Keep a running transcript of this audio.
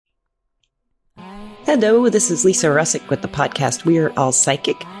Hello, this is Lisa Russick with the podcast We're All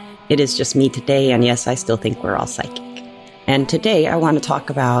Psychic. It is just me today, and yes, I still think we're all psychic. And today I want to talk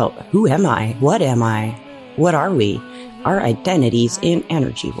about who am I? What am I? What are we? Our identities in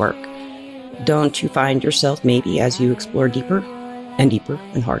energy work. Don't you find yourself maybe as you explore deeper and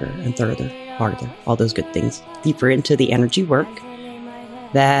harder and farther, all those good things, deeper into the energy work,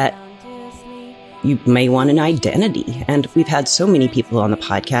 that you may want an identity? And we've had so many people on the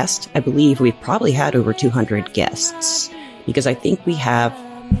podcast. I believe we've probably had over 200 guests, because I think we have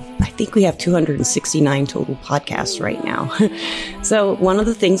 269 total podcasts right now. So one of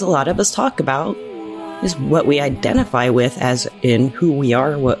the things a lot of us talk about is what we identify with, as in who we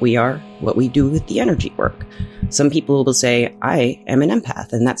are, what we do with the energy work. Some people will say, I am an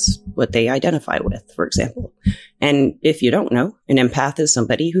empath, and that's what they identify with, for example. And if you don't know, an empath is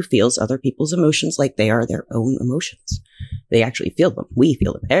somebody who feels other people's emotions like they are their own emotions. They actually feel them. We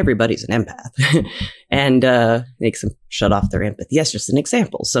feel them. Everybody's an empath. And makes them shut off their empathy. That's just an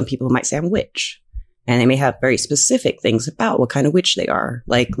example. Some people might say I'm a witch, and they may have very specific things about what kind of witch they are.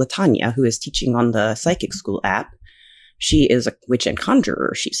 Like Latanya, who is teaching on the Psychic School app. She is a witch and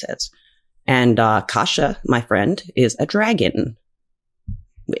conjurer, she says. And Kasha, my friend, is a dragon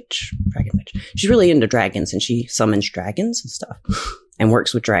witch. She's really into dragons, and she summons dragons and stuff and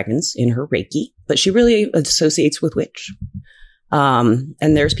works with dragons in her Reiki. But she really associates with witch. And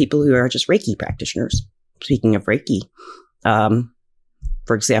there's people who are just Reiki practitioners. Speaking of Reiki,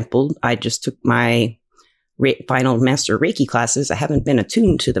 for example, I just took my final master Reiki classes. I haven't been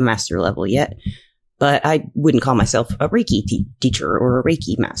attuned to the master level yet, but I wouldn't call myself a Reiki teacher or a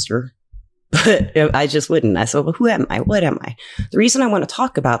Reiki master. But I just wouldn't. I said, well, who am I? What am I? The reason I want to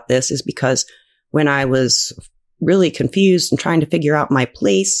talk about this is because when I was really confused and trying to figure out my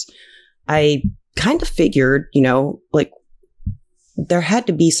place, I kind of figured, like there had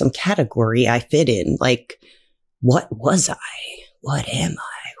to be some category I fit in. Like, what was I? What am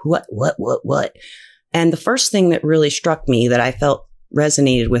I? What? And the first thing that really struck me that I felt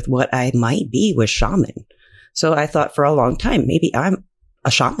resonated with what I might be was shaman. So I thought for a long time, maybe I'm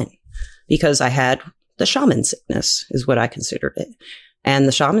a shaman, because I had the shaman sickness, is what I considered it. And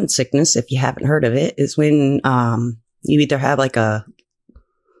the shaman sickness, if you haven't heard of it, is when you either have like a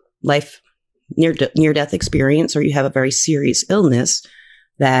life near-death experience, or you have a very serious illness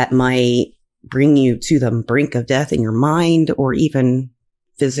that might bring you to the brink of death in your mind, or even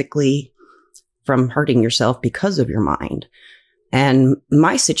physically from hurting yourself because of your mind. And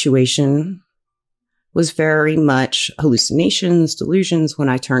my situation was very much hallucinations, delusions when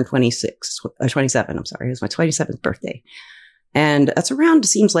I turned 27. I'm sorry. It was my 27th birthday. And that's around, it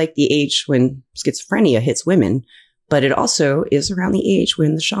seems like, the age when schizophrenia hits women, but it also is around the age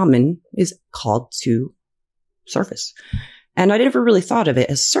when the shaman is called to service. And I never really thought of it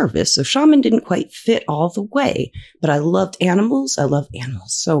as service. So shaman didn't quite fit all the way, but I loved animals. I love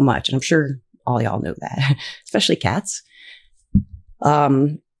animals so much. And I'm sure all y'all know that, especially cats.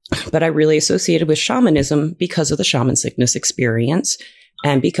 But I really associated with shamanism because of the shaman sickness experience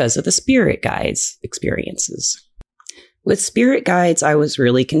and because of the spirit guides experiences. With spirit guides, I was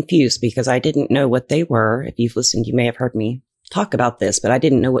really confused because I didn't know what they were. If you've listened, you may have heard me talk about this, but I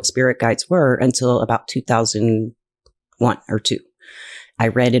didn't know what spirit guides were until about 2001 or 2. I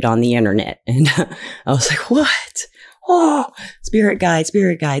read it on the internet, and I was like, what? Oh, spirit guide.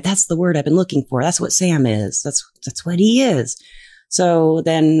 That's the word I've been looking for. That's what Sam is. That's what he is. So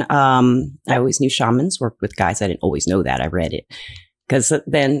then, I always knew shamans worked with guides. I didn't always know that. I read it, because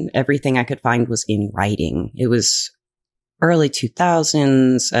then everything I could find was in writing. It was early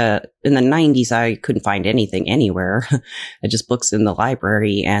 2000s. In the 90s, I couldn't find anything anywhere. Just books in the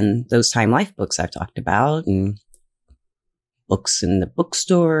library and those Time Life books I've talked about, and books in the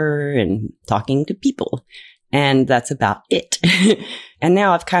bookstore, and talking to people. And that's about it. And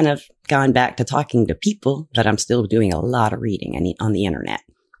now I've kind of gone back to talking to people, but I'm still doing a lot of reading on the internet.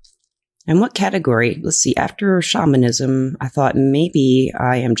 And what category? Let's see. After shamanism, I thought maybe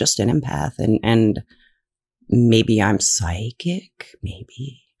I am just an empath, and maybe I'm psychic.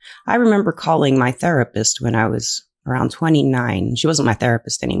 Maybe. I remember calling my therapist when I was around 29. She wasn't my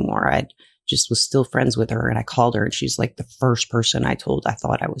therapist anymore. I just was still friends with her, and I called her, and she's like the first person I told I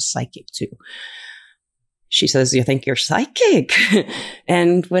thought I was psychic to. She says, you think you're psychic?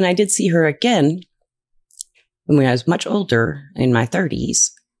 And when I did see her again, when I was much older, in my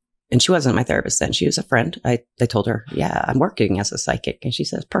 30s, and she wasn't my therapist then, she was a friend, I told her, yeah, I'm working as a psychic. And she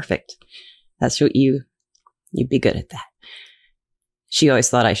says, perfect. That's what you'd be good at that. She always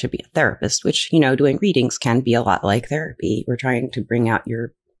thought I should be a therapist, which, doing readings can be a lot like therapy. We're trying to bring out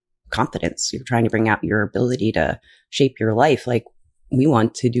your confidence. You're trying to bring out your ability to shape your life. Like, we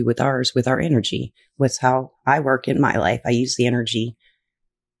want to do with ours, with our energy. With how I work in my life. I use the energy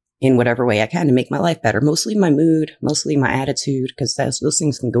in whatever way I can to make my life better. Mostly my mood, mostly my attitude, because those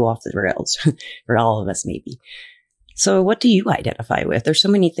things can go off the rails for all of us, maybe. So what do you identify with? There's so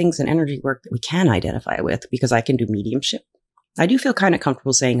many things in energy work that we can identify with, because I can do mediumship. I do feel kind of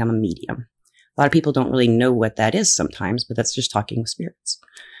comfortable saying I'm a medium. A lot of people don't really know what that is sometimes, but that's just talking with spirits.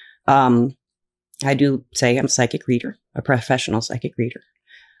 I do say I'm a psychic reader, a professional psychic reader.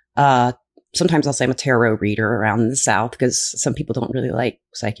 Sometimes I'll say I'm a tarot reader around the South, because some people don't really like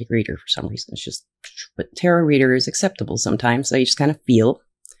psychic reader for some reason. It's just, but tarot reader is acceptable sometimes. So you just kind of feel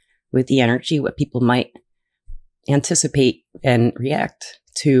with the energy what people might anticipate and react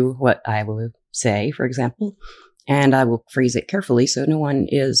to what I will say, for example. And I will phrase it carefully so no one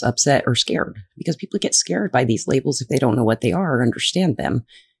is upset or scared, because people get scared by these labels if they don't know what they are or understand them.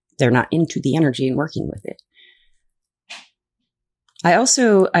 They're not into the energy and working with it. I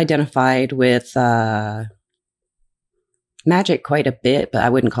also identified with magic quite a bit, but I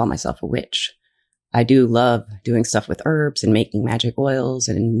wouldn't call myself a witch. I do love doing stuff with herbs and making magic oils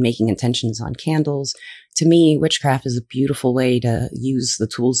and making intentions on candles. To me, witchcraft is a beautiful way to use the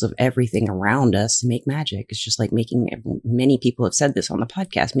tools of everything around us to make magic. It's just like many people have said this on the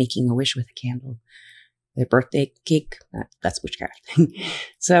podcast, making a wish with a candle. Their birthday cake, that's witchcraft.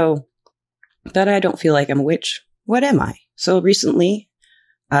 So, but I don't feel like I'm a witch. What am I? So recently,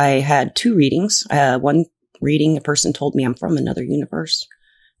 I had 2 readings. One reading, a person told me I'm from another universe.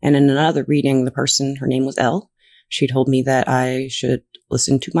 And in another reading, the person, her name was Elle, she told me that I should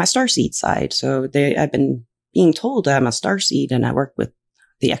listen to my starseed side. So I've been being told I'm a starseed and I work with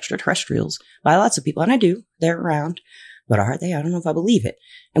the extraterrestrials by lots of people. And I do. They're around. But are they? I don't know if I believe it.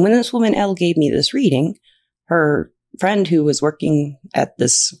 And when this woman, Elle, gave me this reading, her friend who was working at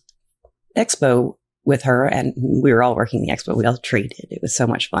this expo with her, and we were all working the expo, we all traded. It was so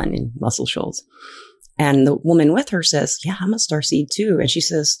much fun in Muscle Shoals. And the woman with her says, yeah, I'm a starseed too. And she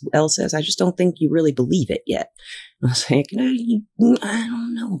says, Elle says, I just don't think you really believe it yet. And I was like, no, I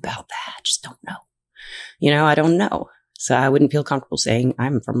don't know about that. I just don't know. I don't know. So I wouldn't feel comfortable saying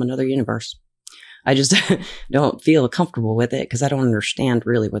I'm from another universe. I just don't feel comfortable with it because I don't understand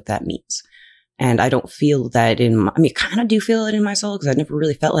really what that means. And I don't feel that kind of do feel it in my soul because I never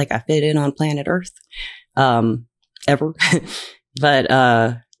really felt like I fit in on planet Earth, ever. But,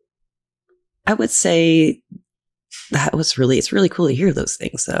 I would say it's really cool to hear those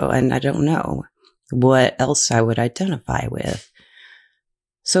things though. And I don't know what else I would identify with.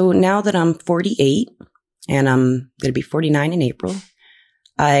 So now that I'm 48 and I'm going to be 49 in April,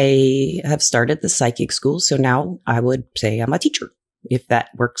 I have started the psychic school. So now I would say I'm a teacher if that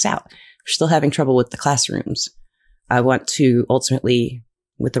works out. We're still having trouble with the classrooms. I want to ultimately,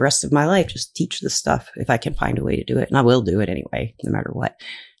 with the rest of my life, just teach this stuff if I can find a way to do it. And I will do it anyway, no matter what.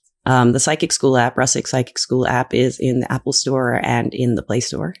 The Psychic School app, Russick Psychic School app, is in the Apple Store and in the Play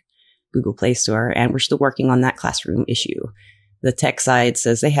Store, Google Play Store, and we're still working on that classroom issue. The tech side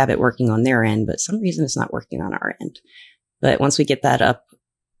says they have it working on their end, but some reason it's not working on our end. But once we get that up,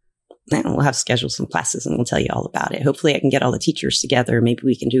 then we'll have scheduled some classes and we'll tell you all about it. Hopefully I can get all the teachers together. Maybe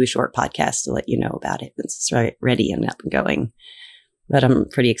we can do a short podcast to let you know about it once it's ready and up and going. But I'm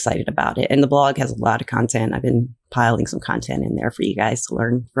pretty excited about it. And the blog has a lot of content. I've been piling some content in there for you guys to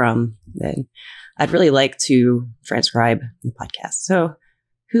learn from. Then I'd really like to transcribe the podcast. So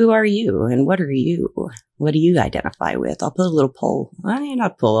who are you and what are you? What do you identify with? I'll put a little poll.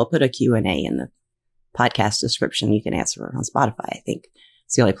 Not poll. I'll put a Q&A in the podcast description. You can answer on Spotify, I think.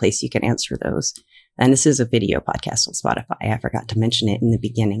 It's the only place you can answer those. And this is a video podcast on Spotify. I forgot to mention it in the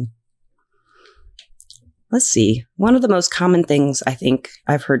beginning. Let's see. One of the most common things I think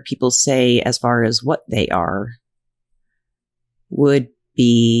I've heard people say as far as what they are would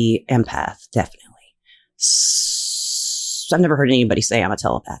be empath, definitely. I've never heard anybody say I'm a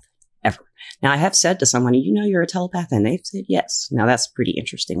telepath, ever. Now, I have said to someone, you're a telepath? And they've said yes. Now, that's pretty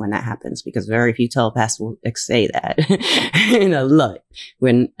interesting when that happens because very few telepaths will say that. And I love it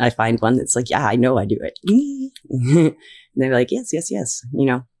when I find one that's like, yeah, I know I do it. And they're like, yes.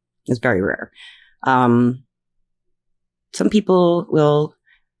 It's very rare. Some people will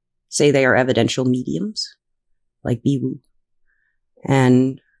say they are evidential mediums, like Biwu.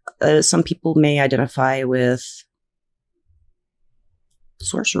 And some people may identify with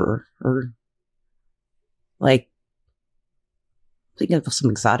sorcerer or think of some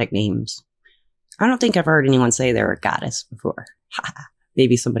exotic names. I don't think I've heard anyone say they're a goddess before.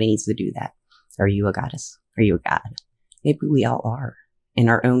 Maybe somebody needs to do that. Are you a goddess? Are you a god? Maybe we all are in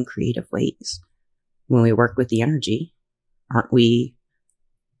our own creative ways. When we work with the energy, aren't we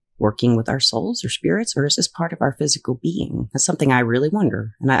working with our souls or spirits, or is this part of our physical being? That's something I really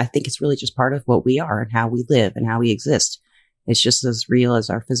wonder. And I think it's really just part of what we are and how we live and how we exist. It's just as real as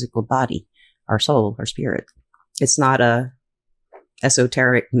our physical body, our soul, our spirit. It's not a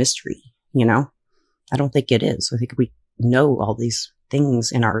esoteric mystery, you know? I don't think it is. I think we know all these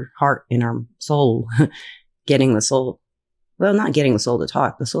things in our heart, in our soul, getting the soul, well, not getting the soul to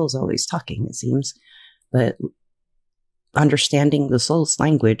talk. The soul's always talking, it seems, but understanding the soul's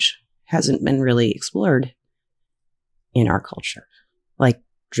language hasn't been really explored in our culture. Like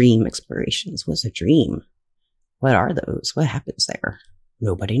dream explorations. What's a dream? What are those? What happens there?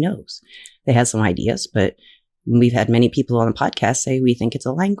 Nobody knows. They had some ideas, but we've had many people on the podcast say we think it's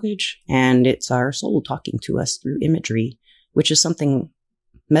a language and it's our soul talking to us through imagery, which is something,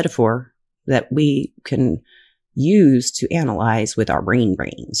 metaphor, that we can use to analyze with our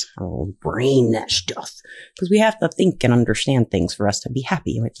brains. Oh, brain that stuff. Because we have to think and understand things for us to be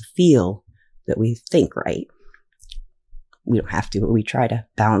happy. And we have to feel that we think right. We don't have to, but we try to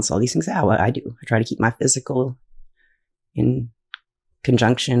balance all these things out. What I do, I try to keep my physical in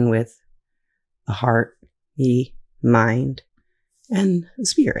conjunction with the heart, the mind, and the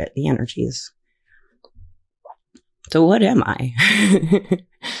spirit, the energies. So what am I?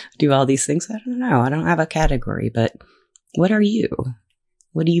 Do all these things? I don't know. I don't have a category, but what are you?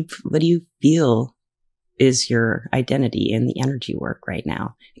 What do you feel is your identity in the energy work right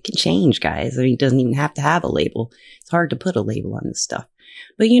now? It can change, guys. I mean, it doesn't even have to have a label. It's hard to put a label on this stuff.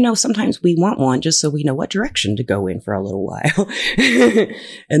 But you know, sometimes we want one just so we know what direction to go in for a little while.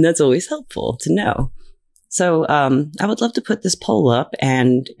 And that's always helpful to know. So I would love to put this poll up,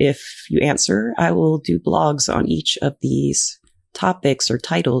 and if you answer, I will do blogs on each of these topics or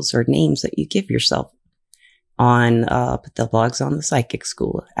titles or names that you give yourself on, put the blogs on the Psychic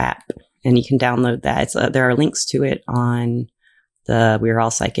School app, and you can download that. There are links to it on the We're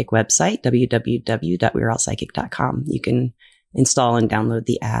All Psychic website, www.we'reallpsychic.com. You can install and download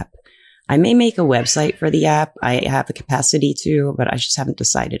the app. I may make a website for the app. I have the capacity to, but I just haven't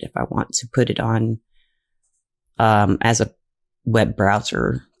decided if I want to put it on as a web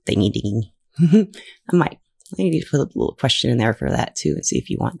browser thingy dingy. I might. I need to put a little question in there for that too and see if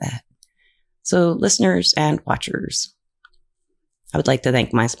you want that. So listeners and watchers, I would like to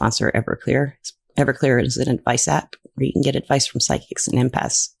thank my sponsor, Everclear. Everclear is an advice app where you can get advice from psychics and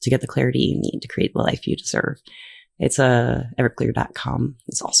empaths to get the clarity you need to create the life you deserve. It's everclear.com.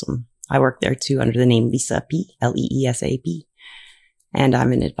 It's awesome. I work there too under the name Lisa P, Leesap, and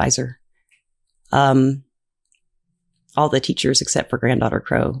I'm an advisor. All the teachers except for Granddaughter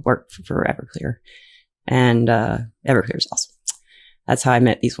Crow work for Everclear. And Everclear is awesome. That's how I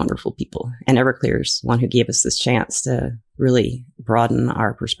met these wonderful people. And Everclear is one who gave us this chance to really broaden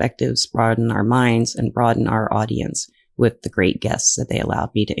our perspectives, broaden our minds, and broaden our audience with the great guests that they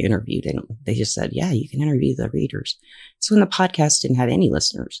allowed me to interview. They just said, yeah, you can interview the readers. So when the podcast didn't have any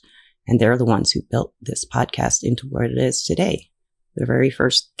listeners, and they're the ones who built this podcast into what it is today. The very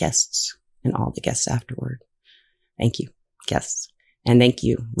first guests and all the guests afterward. Thank you, guests. And thank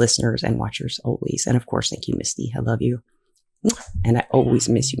you, listeners and watchers, always. And of course, thank you, Misty. I love you. And I always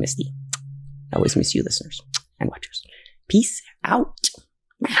miss you, Misty. I always miss you, listeners and watchers. Peace out.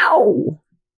 Meow.